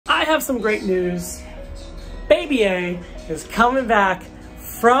have some great news. Baby A is coming back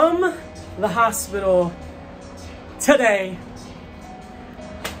from the hospital today.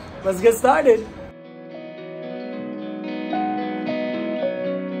 Let's get started.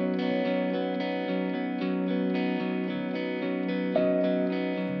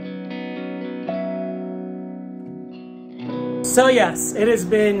 So yes, it has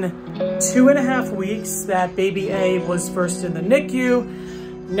been 2.5 weeks that baby A was first in the NICU.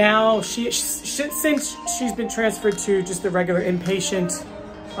 Now, since she's been transferred to just the regular inpatient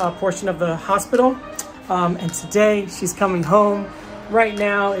portion of the hospital, and today she's coming home. Right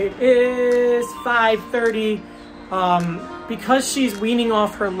now it is 5:30. Because she's weaning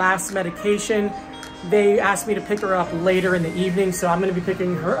off her last medication, they asked me to pick her up later in the evening, so I'm going to be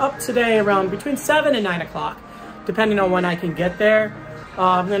picking her up today around between 7 and 9 o'clock. Depending on when I can get there.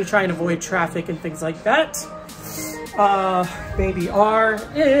 I'm gonna try and avoid traffic and things like that. Baby R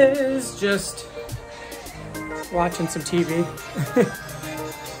is just watching some TV.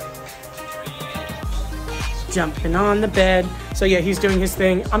 Jumping on the bed. So yeah, he's doing his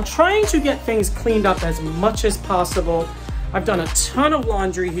thing. I'm trying to get things cleaned up as much as possible. I've done a ton of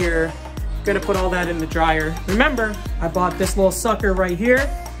laundry here. Gonna put all that in the dryer. Remember, I bought this little sucker right here.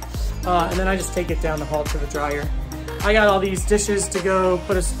 And then I just take it down the hall to the dryer. I got all these dishes to go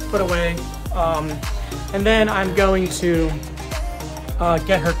put away. And then I'm going to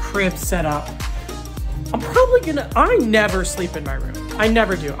get her crib set up. I never sleep in my room. I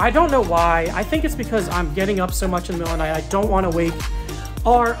never do. I don't know why. I think it's because I'm getting up so much in the middle of the night. I don't want to wake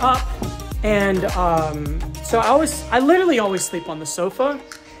R up. And so I literally always sleep on the sofa.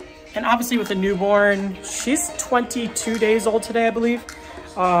 And obviously with a newborn, she's 22 days old today, I believe.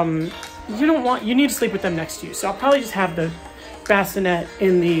 You need to sleep with them next to you. So I'll probably just have the bassinet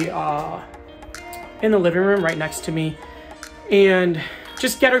in the living room right next to me and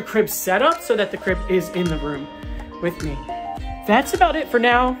just get her crib set up so that the crib is in the room with me. That's about it for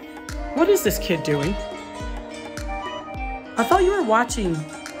now. What is this kid doing? I thought you were watching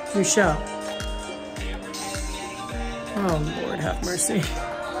your show. Oh, Lord have mercy.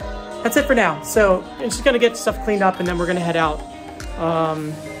 That's it for now. So I'm just gonna get stuff cleaned up and then we're gonna head out.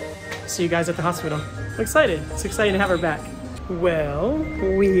 See you guys at the hospital. I'm excited. It's exciting to have her back. Well,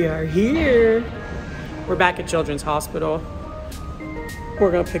 we are here. We're back at Children's Hospital.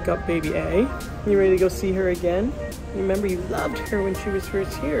 We're gonna pick up baby A. You ready to go see her again? Remember, you loved her when she was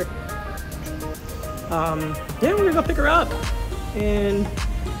first here. Yeah, we're gonna go pick her up and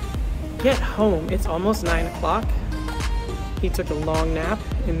get home. It's almost 9 o'clock. He took a long nap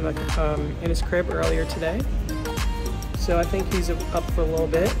in his crib earlier today. So I think he's up for a little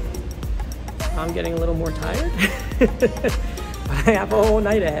bit. I'm getting a little more tired. But I have a whole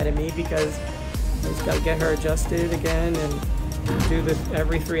night ahead of me because I just gotta get her adjusted again and do the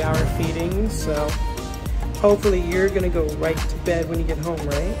every 3-hour feeding. So hopefully you're gonna go right to bed when you get home,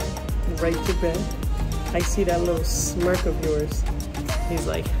 right? Right to bed. I see that little smirk of yours. He's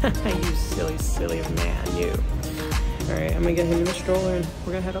like, you silly, silly man, you. All right, I'm gonna get him in the stroller and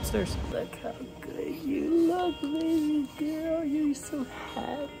we're gonna head upstairs. Look how good you look, baby girl. You're so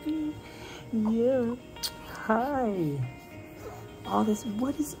happy. Yeah. Hi.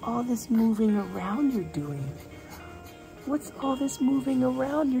 What is all this moving around you're doing? What's all this moving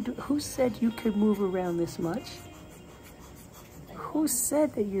around you're doing? Who said you could move around this much? Who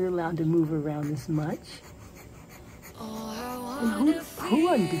said that you're allowed to move around this much? And who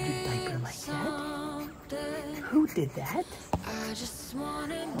undid your diaper like that? Who did that? Oh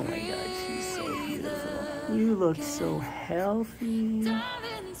my God, she's so beautiful. You look so healthy,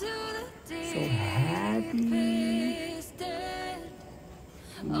 so happy.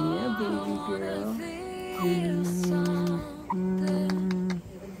 Yeah, baby girl.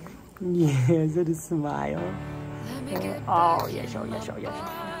 Yes, it is a smile. Oh, yes, oh, yes, oh, yes.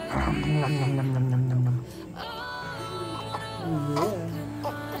 Yeah.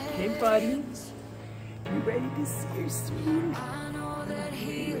 Hey, buddy. You ready to see her soon?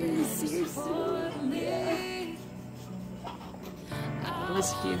 You ready to see her soon? Yeah.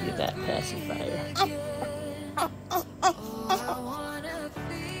 Let's give you that pacifier.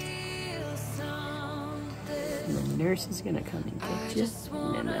 The nurse is gonna come and get you,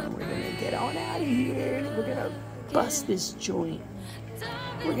 and then we're gonna get on out of here. We're gonna bust this joint.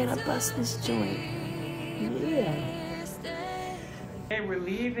 We're gonna bust this joint. Yeah. Hey, we're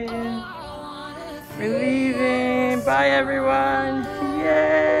leaving. We're leaving. Bye, everyone.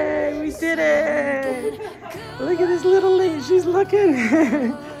 Yay, we did it. Look at this little lady. She's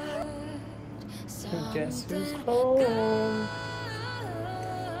looking. So guess who's home?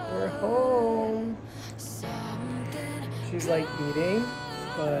 We're home. She's like eating,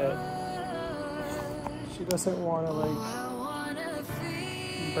 but She doesn't want to like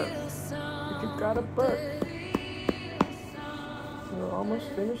burp. But you gotta burp. We're almost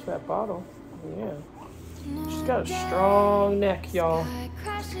finished that bottle. Yeah. She's got a strong neck, y'all.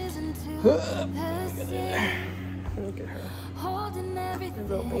 Look at her.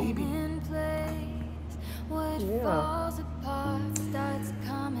 Little baby. Yeah.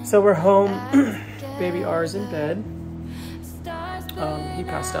 So we're home. Baby R's in bed. He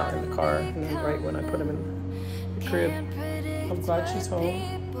passed out in the car, and then right when I put him in the crib. I'm glad she's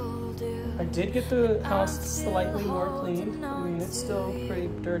home. I did get the house slightly more clean. I mean, it's still pretty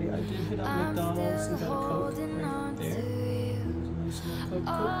dirty. I did hit up McDonald's and got a Coke right there. Nice little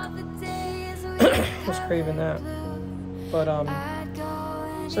Coke. I was craving that. But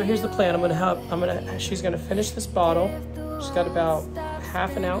so here's the plan. She's gonna finish this bottle. She's got about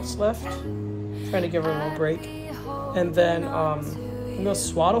half an ounce left. Trying to give her a little break. And then I'm gonna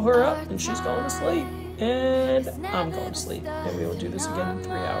swaddle her up and she's going to sleep. And I'm going to sleep. And we will do this again in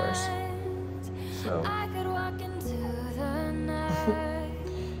 3 hours. So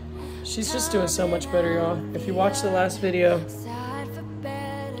she's just doing so much better, y'all. If you watched the last video,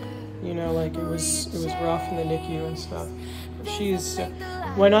 you know, like it was rough in the NICU and stuff.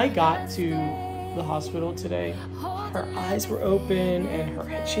 When I got to the hospital today, her eyes were open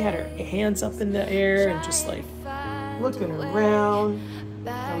and she had her hands up in the air and just like looking around.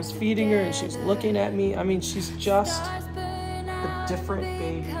 I was feeding her and she was looking at me. I mean, she's just a different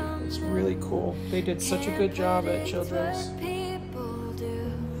baby. It's really cool. They did such a good job at Children's.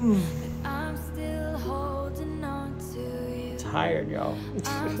 Tired, y'all.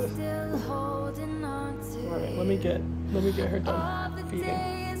 All right, let me get her done feeding.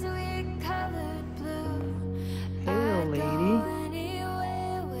 Hey, little lady.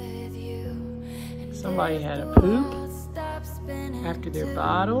 Somebody had a poop after their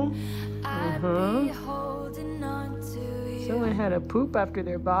bottle. Someone had a poop after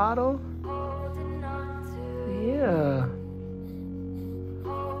their bottle. Yeah.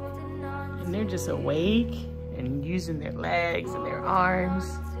 And they're just awake and using their legs and their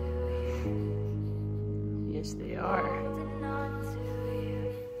arms. Yes, they are.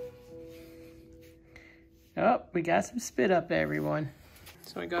 Oh, we got some spit up, everyone.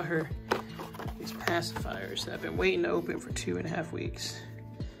 So I got her these pacifiers that I've been waiting to open for 2.5 weeks.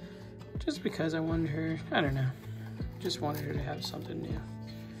 Just because I wanted her, I don't know, just wanted her to have something new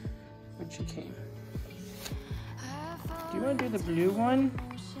when she came. Do you want to do the blue one?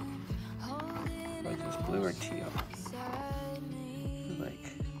 Like this blue or teal? Like,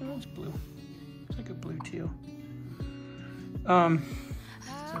 oh, it's blue. It's like a blue teal. So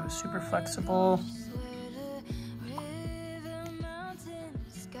it's super flexible.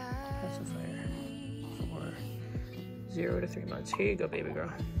 Pacifier for 0 to 3 months. Here you go, baby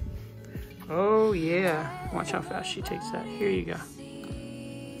girl. Oh yeah. Watch how fast she takes that. Here you go.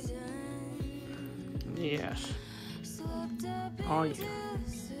 Yes. All you.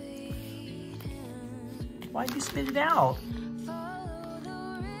 Why'd you spit it out?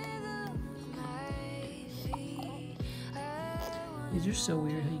 These are so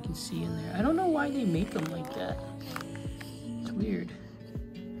weird how you can see in there. I don't know why they make them like that. It's weird.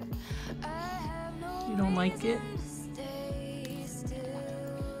 You don't like it?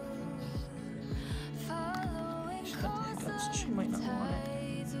 She's got the hiccups, so she might not want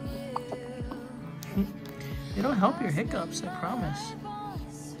it. They don't help your hiccups, I promise.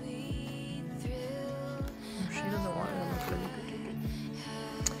 If she doesn't want it, I'm not gonna make her take it.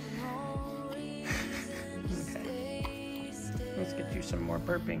 Okay. Let's get you some more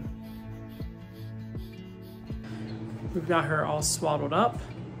burping. We've got her all swaddled up.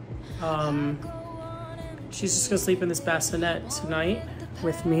 She's just gonna sleep in this bassinet tonight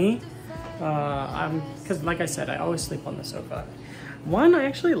with me. Because like I said, I always sleep on the sofa. One, I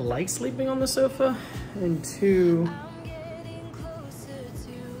actually like sleeping on the sofa, and two,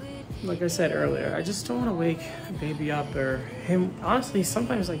 like I said earlier, I just don't want to wake a baby up, or him, honestly,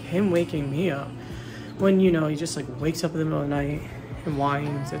 sometimes like him waking me up when, you know, he just like wakes up in the middle of the night and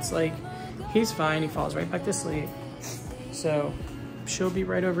whines. It's like, he's fine, he falls right back to sleep. So she'll be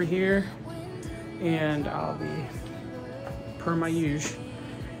right over here and I'll be per my usual.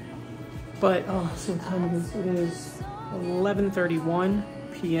 But, oh, so what time it is? It is 11:31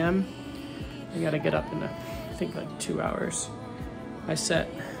 p.m. I gotta get up in, I think, like 2 hours. I set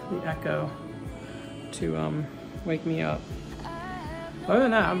the Echo to wake me up. Other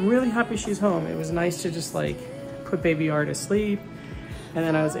than that, I'm really happy she's home. It was nice to just like put baby R to sleep, and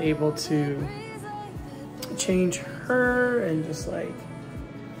then I was able to change her and just like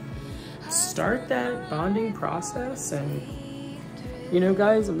start that bonding process. And you know,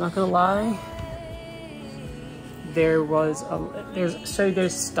 guys, I'm not gonna lie, there's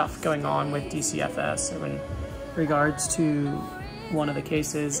stuff going on with DCFS in regards to one of the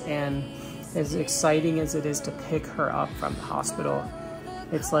cases, and as exciting as it is to pick her up from the hospital,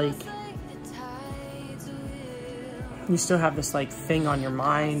 it's like you still have this like thing on your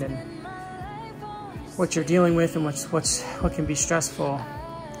mind and what you're dealing with and what can be stressful,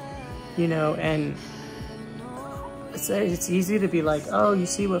 you know. And it's easy to be like, oh, you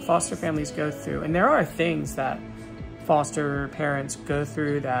see what foster families go through, and there are things that foster parents go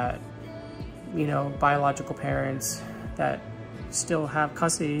through that, you know, biological parents that still have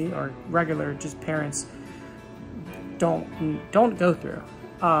custody or regular just parents don't go through.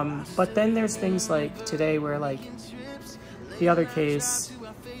 But then there's things like today where like the other case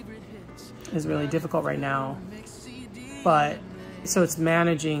is really difficult right now, but so it's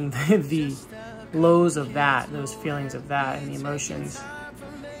managing the lows of that, those feelings of that and the emotions,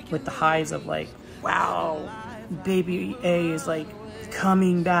 with the highs of like, wow, baby A is like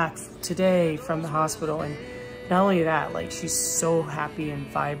coming back today from the hospital. And not only that, like she's so happy and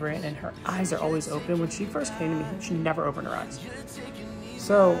vibrant and her eyes are always open. When she first came to me, she never opened her eyes.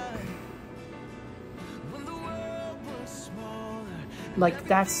 So like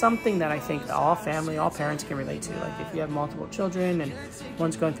that's something that I think all parents can relate to. Like if you have multiple children and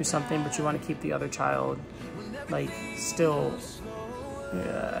one's going through something, but you want to keep the other child like still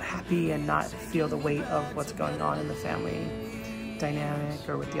happy and not feel the weight of what's going on in the family dynamic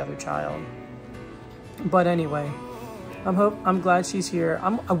or with the other child. But anyway, I'm glad she's here.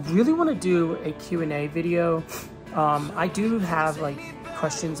 I really want to do a Q&A video. I do have like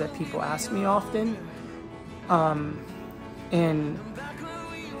questions that people ask me often, and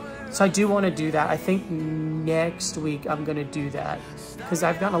so I do want to do that. I think next week I'm going to do that because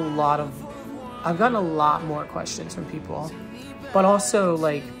I've gotten a lot more questions from people. But also,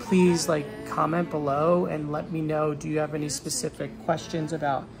 like, please, like, comment below and let me know, do you have any specific questions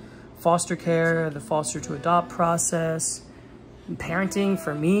about foster care, the foster to adopt process, parenting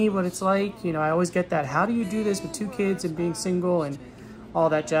for me, what it's like? You know, I always get that, how do you do this with 2 kids and being single and all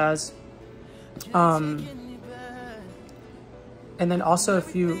that jazz? And then also,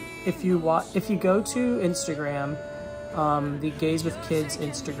 if you go to Instagram, the Gays with Kids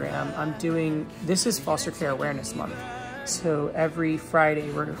Instagram, this is Foster Care Awareness Month. So every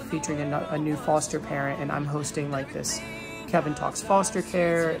Friday we're featuring a new foster parent, and I'm hosting like this Kevin Talks Foster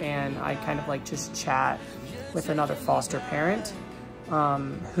Care, and I kind of like just chat with another foster parent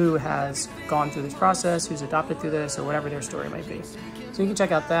who has gone through this process, who's adopted through this, or whatever their story might be. So you can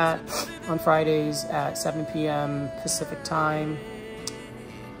check out that on Fridays at 7 p.m. Pacific time.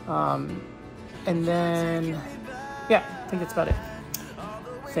 And then, yeah, I think that's about it.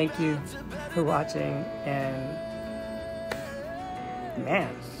 Thank you for watching, and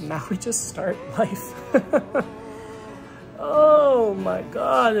man, now we just start life. Oh my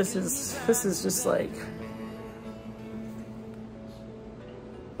God, this is just like,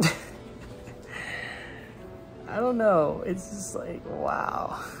 I don't know, it's just like,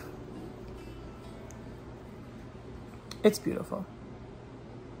 wow. It's beautiful.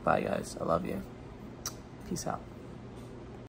 Bye guys, I love you. Peace out.